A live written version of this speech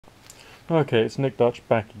Okay, it's Nick Dutch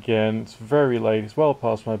back again. It's very late, it's well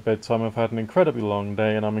past my bedtime. I've had an incredibly long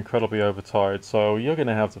day and I'm incredibly overtired, so you're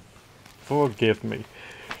gonna have to forgive me.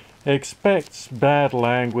 Expect bad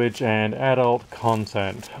language and adult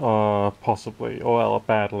content, possibly. Or, well,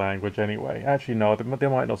 bad language anyway. Actually, no, there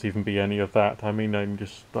might not even be any of that. I mean, I'm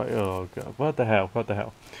just like, oh god, what the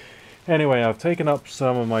hell? Anyway, I've taken up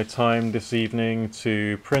some of my time this evening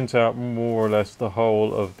to print out more or less the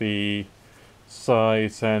whole of the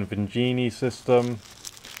Sai-San-Vingini system.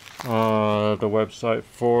 The website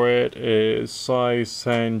for it is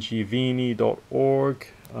saisangivini.org,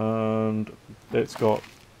 and it's got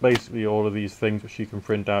basically all of these things which you can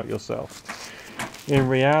print out yourself. In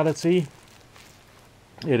reality,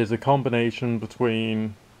 it is a combination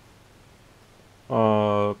between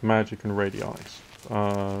magic and radionics,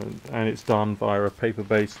 and it's done via a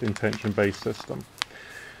paper-based, intention-based system.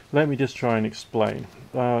 Let me just try and explain.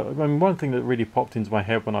 I mean, one thing that really popped into my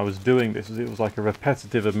head when I was doing this is it was like a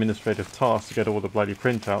repetitive administrative task to get all the bloody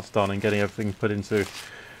printouts done and getting everything put into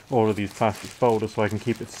all of these plastic folders so I can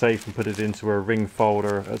keep it safe and put it into a ring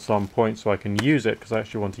folder at some point so I can use it, because I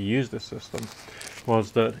actually want to use this system.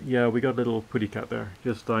 Was that, yeah, we got a little putty cat there.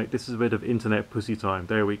 Just like, this is a bit of internet pussy time.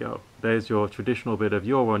 There we go. There's your traditional bit of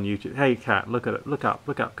you're on YouTube. Hey cat, look at it. Look up.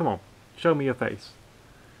 Come on. Show me your face.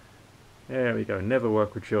 There we go. Never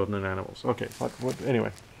work with children and animals. Okay,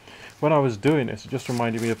 anyway. When I was doing this, it just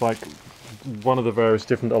reminded me of like one of the various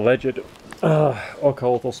different alleged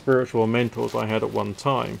occult or spiritual mentors I had at one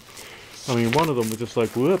time. I mean, one of them was just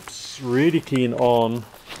like, whoops, really keen on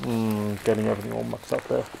getting everything all mucked up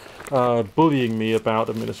there, bullying me about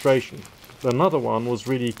administration. Another one was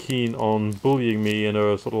really keen on bullying me in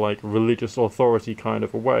a sort of like religious authority kind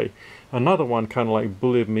of a way. Another one kind of like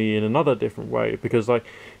bullied me in another different way, because like,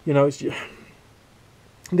 you know,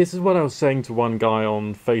 this is what I was saying to one guy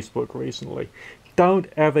on Facebook recently. Don't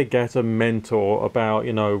ever get a mentor about,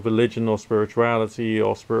 you know, religion or spirituality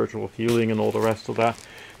or spiritual healing and all the rest of that.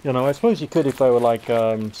 You know, I suppose you could if they were like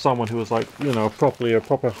someone who was like, you know, a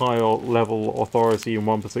proper higher level authority in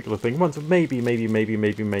one particular thing. Once maybe.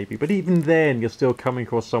 But even then, you're still coming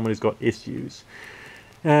across someone who's got issues.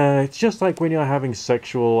 It's just like when you're having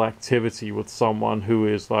sexual activity with someone who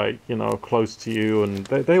is like, you know, close to you, and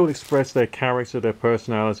they will express their character, their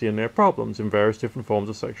personality, and their problems in various different forms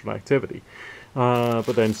of sexual activity.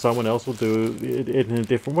 But then someone else will do it in a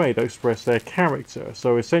different way. They'll express their character.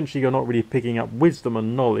 So essentially you're not really picking up wisdom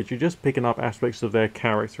and knowledge, you're just picking up aspects of their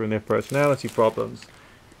character and their personality problems.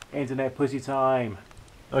 Internet pussy time.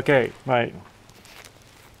 Okay, right.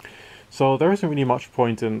 So there isn't really much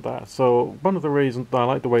point in that. So one of the reasons I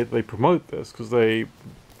like the way that they promote this, because they,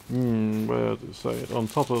 where does it say it? On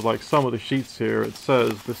top of like some of the sheets here, it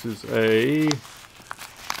says this is a,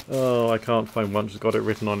 oh, I can't find one, just got it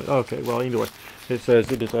written on it. Okay, well, anyway, it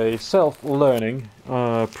says it is a self-learning,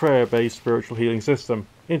 prayer-based spiritual healing system.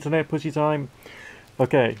 Internet pussy time.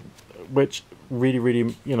 Okay, which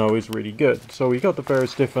really, you know, is really good. So we got the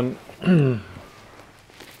various different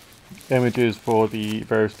images for the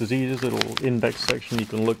various diseases, little index section, you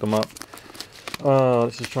can look them up.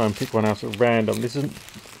 Let's just try and pick one out at random. This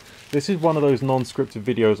is one of those non-scripted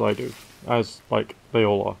videos I do, as like they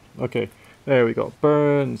all are. Okay, there we go.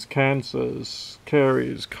 Burns, cancers,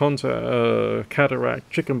 caries, cataract,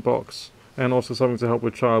 chickenpox, and also something to help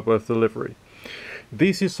with childbirth delivery.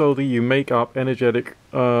 This is so that you make up energetic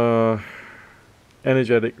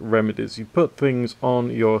remedies. You put things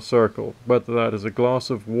on your circle, whether that is a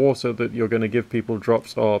glass of water that you're going to give people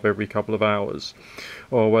drops of every couple of hours,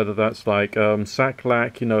 or whether that's like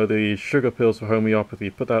Saclac, you know, the sugar pills for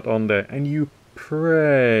homeopathy. Put that on there and you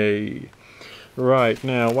pray. Right,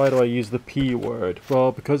 now, why do I use the P word?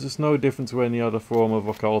 Well, because it's no different to any other form of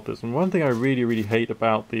occultism. One thing I really hate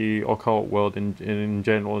about the occult world in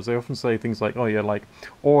general is they often say things like, oh yeah, like,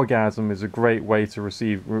 orgasm is a great way to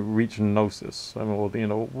reach gnosis, or, you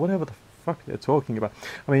know, whatever the fuck they're talking about.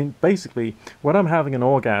 I mean, basically, when I'm having an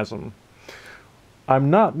orgasm, I'm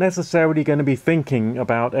not necessarily going to be thinking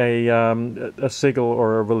about a sigil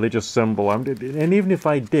or a religious symbol. And even if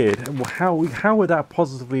I did, how would that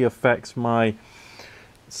positively affect my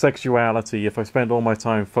sexuality if I spend all my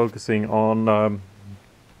time focusing on,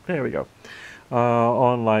 there we go,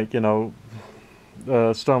 on like, you know,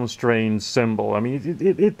 some strange symbol? I mean,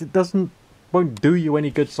 it won't do you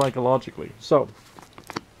any good psychologically. So,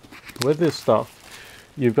 with this stuff,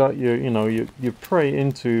 you've got your, you know, you pray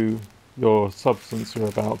into your substance you're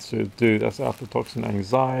about to do. That's aflatoxin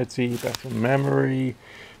anxiety, better memory,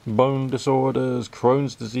 bone disorders,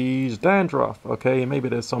 Crohn's disease, dandruff. Okay, maybe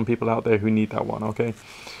there's some people out there who need that one. Okay,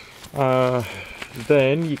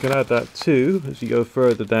 then you can add that too as you go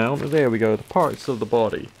further down. There we go, the parts of the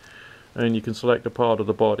body. and you can select a part of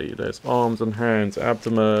the body. There's arms and hands,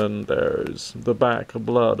 abdomen, there's the back, the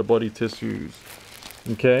blood, the body tissues.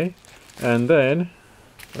 Okay, and then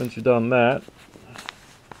once you've done that,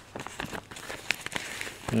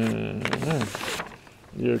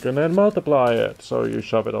 you can then multiply it. So you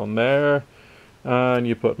shove it on there, and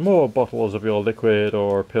you put more bottles of your liquid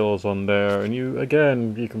or pills on there, and you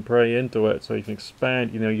can pray into it, so you can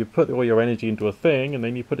expand. You put all your energy into a thing, and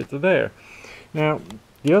then you put it to there. Now,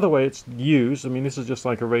 the other way it's used, I mean, this is just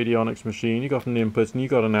like a radionics machine. You got an input and you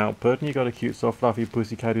got an output, and you got a cute, soft, fluffy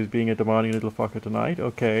pussycat who's being a demanding little fucker tonight.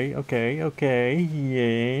 Okay,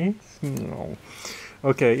 yes, no.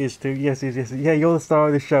 Okay, yes, yeah, you're the star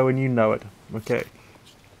of the show and you know it. Okay.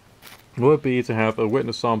 Would be to have a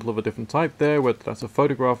witness sample of a different type there, whether that's a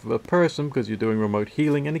photograph of a person because you're doing remote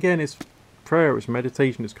healing, and again, it's prayer, it's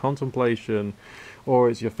meditation, it's contemplation, or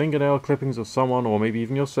it's your fingernail clippings of someone, or maybe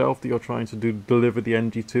even yourself that you're trying to deliver the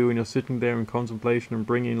energy to, and you're sitting there in contemplation and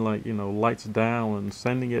bringing, like, lights down and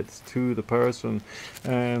sending it to the person.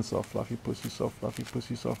 And soft fluffy pussy, soft fluffy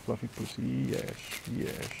pussy, soft fluffy pussy.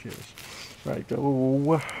 Yes. Right.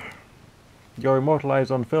 Oh, you're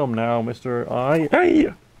immortalized on film now, Mr.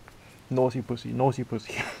 Hey! Naughty pussy.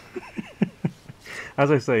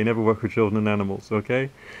 As I say, never work with children and animals, okay?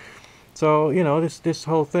 So, this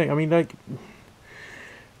whole thing, I mean, like,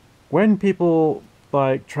 when people,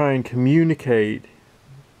 like, try and communicate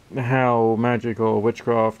how magic or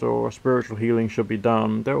witchcraft or spiritual healing should be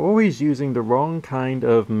done, they're always using the wrong kind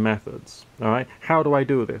of methods, alright? How do I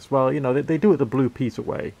do this? Well, they do it the Blue Peter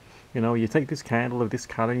way. You take this candle of this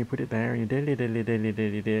color and you put it there and you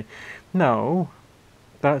diddly. No.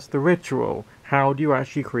 That's the ritual. How do you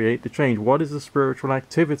actually create the change? What is the spiritual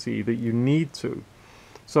activity that you need to?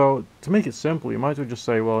 So, to make it simple, you might as well just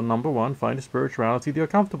say, well, number one, find a spirituality that you're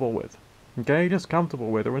comfortable with. Okay? Just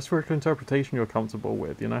comfortable with. Or a spiritual interpretation you're comfortable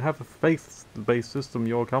with. Have a faith-based system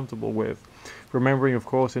you're comfortable with. Remembering, of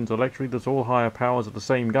course, intellectually that all higher powers are the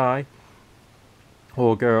same guy,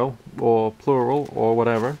 or girl, or plural, or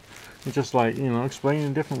whatever. It's just like, explain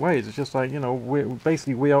in different ways. It's just like,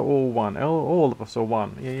 we are all one. All of us are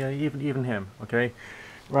one. Yeah, even him, okay?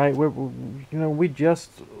 Right? We're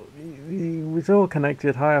all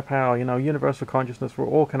connected, higher power, universal consciousness. We're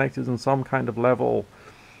all connected in some kind of level.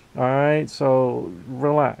 Alright? So,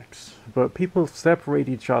 relax. But people separate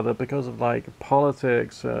each other because of, like,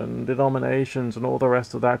 politics and denominations and all the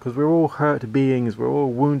rest of that, because we're all hurt beings. We're all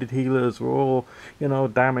wounded healers. We're all,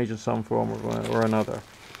 damaged in some form or another.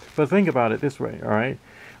 But think about it this way, alright?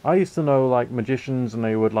 I used to know, like, magicians, and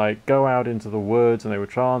they would, like, go out into the woods, and they would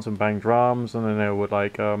chant and bang drums, and then they would,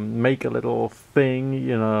 like, make a little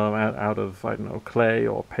thing, out of, I don't know, clay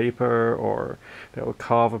or paper, or they would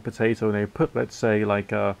carve a potato, and they would put, let's say, like,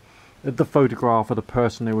 the photograph of the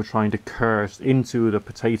person they were trying to curse into the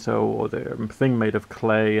potato or the thing made of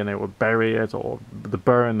clay, and they would bury it, or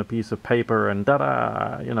burn the piece of paper, and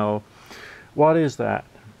da-da, What is that?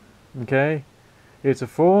 Okay? It's a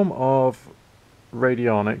form of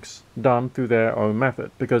radionics done through their own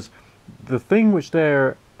method, because the thing which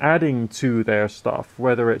they're adding to their stuff,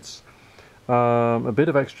 whether it's a bit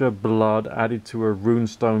of extra blood added to a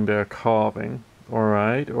runestone they're carving,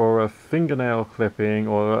 alright, or a fingernail clipping,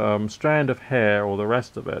 or a strand of hair, or the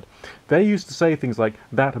rest of it, they used to say things like,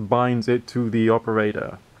 that binds it to the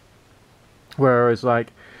operator. Whereas,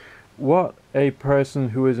 like, what a person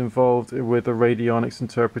who is involved with a radionics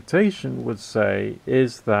interpretation would say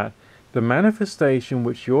is that the manifestation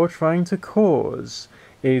which you're trying to cause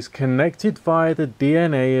is connected via the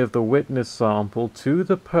DNA of the witness sample to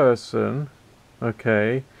the person,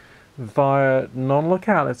 okay, via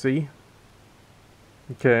non-locality,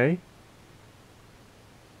 okay,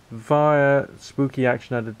 via spooky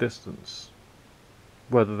action at a distance.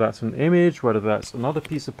 Whether that's an image, whether that's another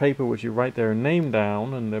piece of paper which you write their name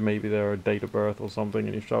down, and then maybe their date of birth or something,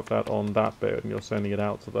 and you shove that on that bit, and you're sending it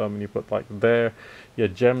out to them, and you put, like, your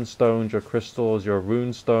gemstones, your crystals, your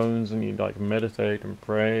rune stones, and you, like, meditate and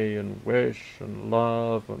pray and wish and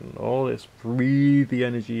love and all this, breathe the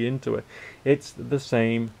energy into it. It's the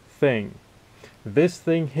same thing. This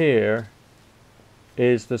thing here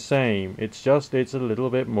is the same. It's just, it's a little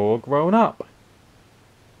bit more grown up.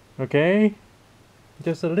 Okay?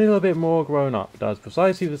 Just a little bit more grown up. Does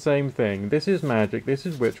precisely the same thing. This is magic, this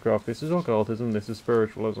is witchcraft, this is occultism, this is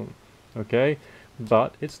spiritualism. Okay?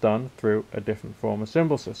 But it's done through a different form of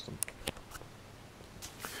symbol system.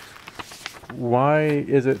 Why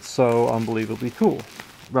is it so unbelievably cool?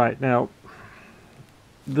 Right, now,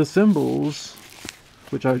 the symbols,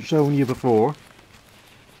 which I've shown you before,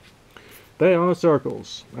 they are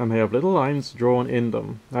circles, and they have little lines drawn in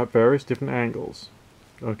them at various different angles.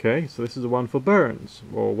 Okay, so this is the one for burns,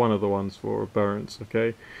 or one of the ones for burns,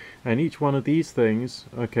 okay? And each one of these things,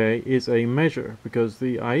 okay, is a measure, because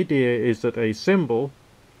the idea is that a symbol,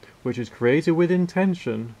 which is created with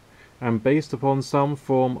intention and based upon some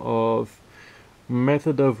form of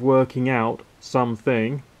method of working out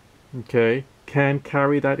something, okay, can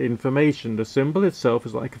carry that information. The symbol itself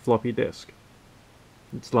is like a floppy disk.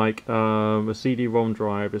 It's like a CD-ROM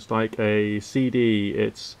drive. It's like a CD.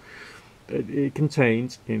 It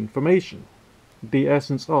contains information. The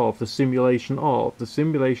essence of, the simulation of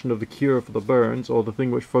the cure for the burns, or the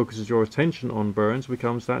thing which focuses your attention on burns,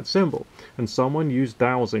 becomes that symbol. And someone used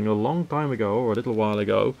dowsing a long time ago, or a little while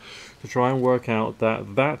ago, to try and work out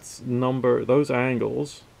that number, those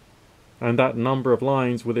angles, and that number of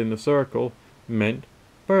lines within the circle meant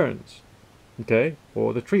burns. Okay?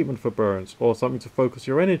 Or the treatment for burns, or something to focus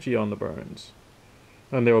your energy on the burns.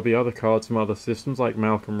 And there will be other cards from other systems, like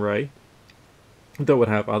Malcolm Ray, that would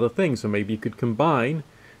have other things, so maybe you could combine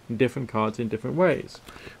different cards in different ways.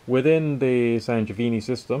 Within the Sangiovini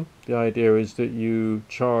system, the idea is that you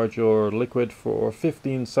charge your liquid for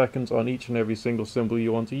 15 seconds on each and every single symbol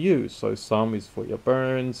you want to use. So some is for your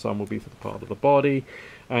burns, some will be for the part of the body,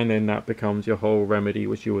 and then that becomes your whole remedy,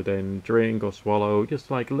 which you would then drink or swallow,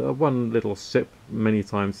 just like one little sip many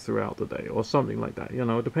times throughout the day, or something like that, you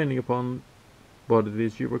know, depending upon what it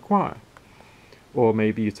is you require. Or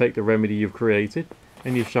maybe you take the remedy you've created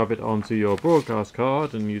and you shove it onto your broadcast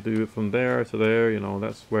card, and you do it from there to there, you know,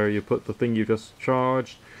 that's where you put the thing you just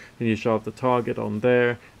charged, and you shove the target on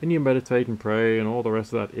there, and you meditate and pray and all the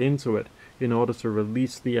rest of that into it in order to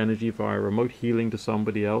release the energy via remote healing to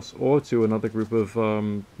somebody else, or to another group of,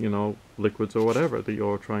 you know, liquids or whatever that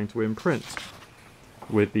you're trying to imprint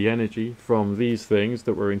with the energy from these things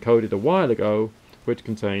that were encoded a while ago, which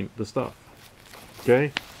contain the stuff.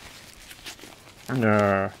 Okay? And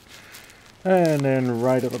then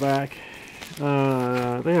right at the back,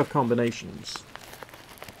 they have combinations.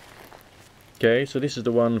 Okay, so this is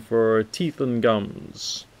the one for teeth and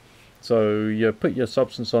gums. So you put your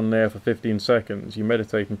substance on there for 15 seconds, you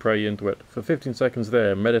meditate and pray into it. For 15 seconds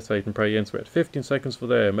there, meditate and pray into it. 15 seconds for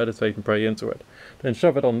there, meditate and pray into it. Then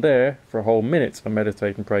shove it on there for a whole minute and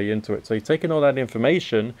meditate and pray into it. So you're taking all that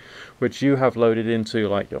information which you have loaded into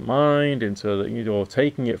like your mind, into you're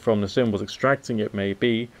taking it from the symbols, extracting it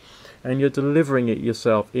maybe, and you're delivering it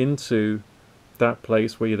yourself into that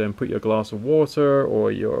place where you then put your glass of water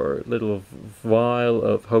or your little vial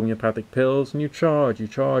of homeopathic pills, and you charge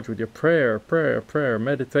with your prayer,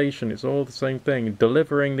 meditation. It's all the same thing,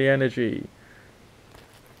 delivering the energy.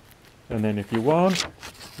 And then if you want,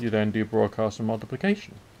 you then do broadcast and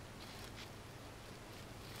multiplication.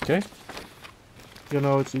 Okay? You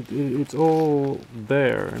know, it's all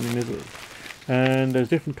there. I mean, and there's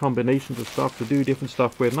different combinations of stuff to do different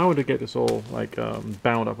stuff with. And I want to get this all like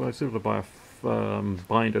bound up. I sort of buy a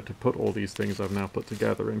binder to put all these things I've now put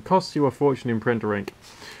together, and costs you a fortune in printer ink.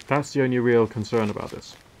 That's the only real concern about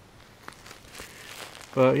this.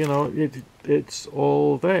 But you know, it's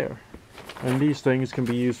all there, and these things can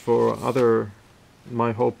be used for other.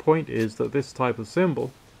 My whole point is that this type of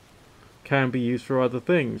symbol can be used for other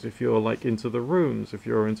things. If you're like into the runes, if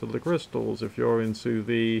you're into the crystals, if you're into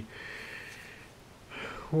the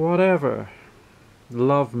whatever,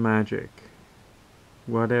 love magic,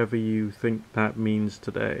 whatever you think that means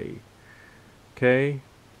today. Okay?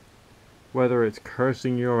 Whether it's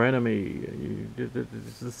cursing your enemy,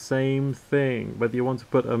 it's the same thing. Whether you want to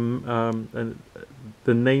put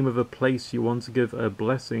the name of a place you want to give a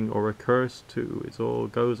blessing or a curse to, it all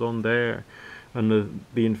goes on there. And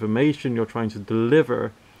the information you're trying to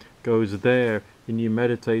deliver goes there, and you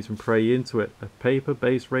meditate and pray into it. A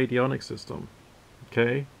paper-based radionic system.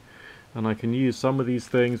 Okay? And I can use some of these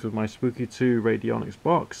things with my Spooky 2 radionics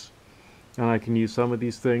box, and I can use some of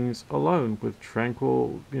these things alone with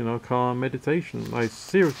tranquil, you know, calm meditation. I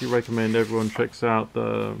seriously recommend everyone checks out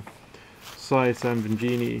the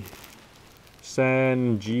Sangiovini.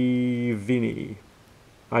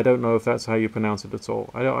 I don't know if that's how you pronounce it at all.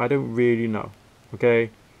 I don't really know. Okay?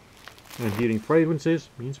 And healing fragrances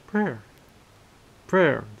means prayer.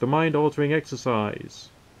 Prayer, the mind-altering exercise.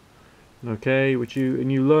 Okay,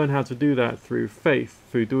 and you learn how to do that through faith,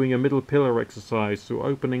 through doing a middle pillar exercise, through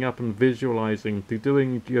opening up and visualizing, through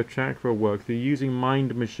doing your chakra work, through using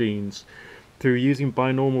mind machines, through using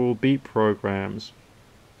binaural beat programs,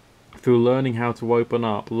 through learning how to open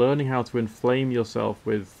up, learning how to inflame yourself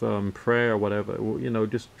with prayer or whatever, you know,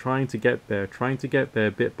 just trying to get there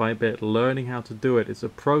bit by bit, learning how to do it. It's a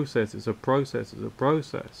process,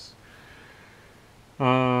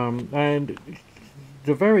 and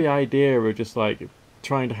the very idea of just like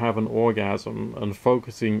trying to have an orgasm and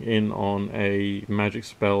focusing in on a magic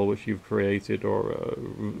spell which you've created, or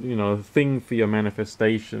a thing for your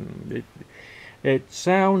manifestation, it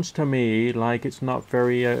sounds to me like it's not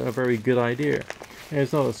a very good idea.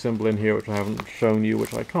 There's another symbol in here which I haven't shown you,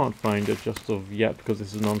 which I can't find it just of yet because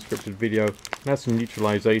this is an unscripted video. That's some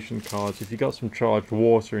neutralization cards. If you got some charged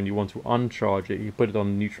water and you want to uncharge it, you put it on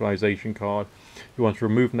the neutralization card. You want to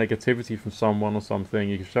remove negativity from someone or something,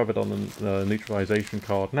 you can shove it on the neutralization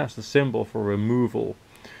card, and that's the symbol for removal.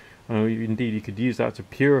 Indeed, you could use that to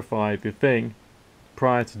purify the thing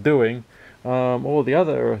prior to doing all the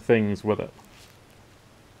other things with it.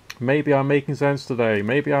 Maybe I'm making sense today,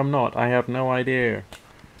 maybe I'm not, I have no idea.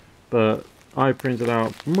 But I printed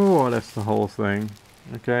out more or less the whole thing,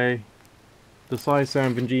 okay? The Sai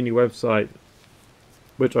Samvangini website,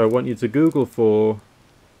 which I want you to Google for.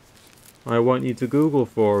 I want you to Google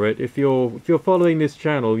for it. If you're following this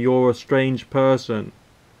channel, you're a strange person,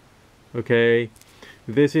 okay?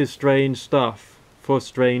 This is strange stuff for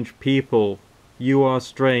strange people. You are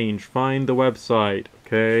strange. Find the website,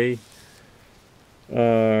 okay?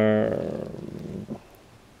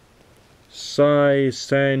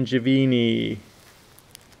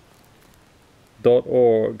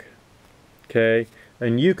 SaiSanjivini.org, okay?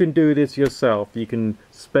 And you can do this yourself. You can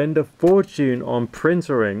spend a fortune on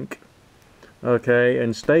printer ink, okay,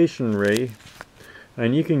 and stationery,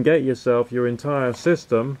 and you can get yourself your entire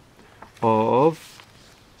system of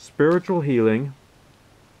spiritual healing,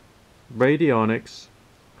 radionics,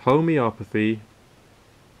 homeopathy,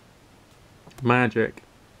 magic,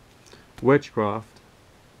 witchcraft,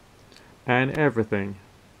 and everything.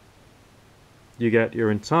 You get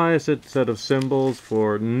your entire set of symbols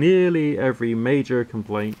for nearly every major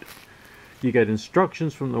complaint. You get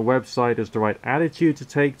instructions from the website as to the right attitude to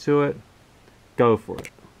take to it. Go for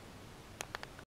it.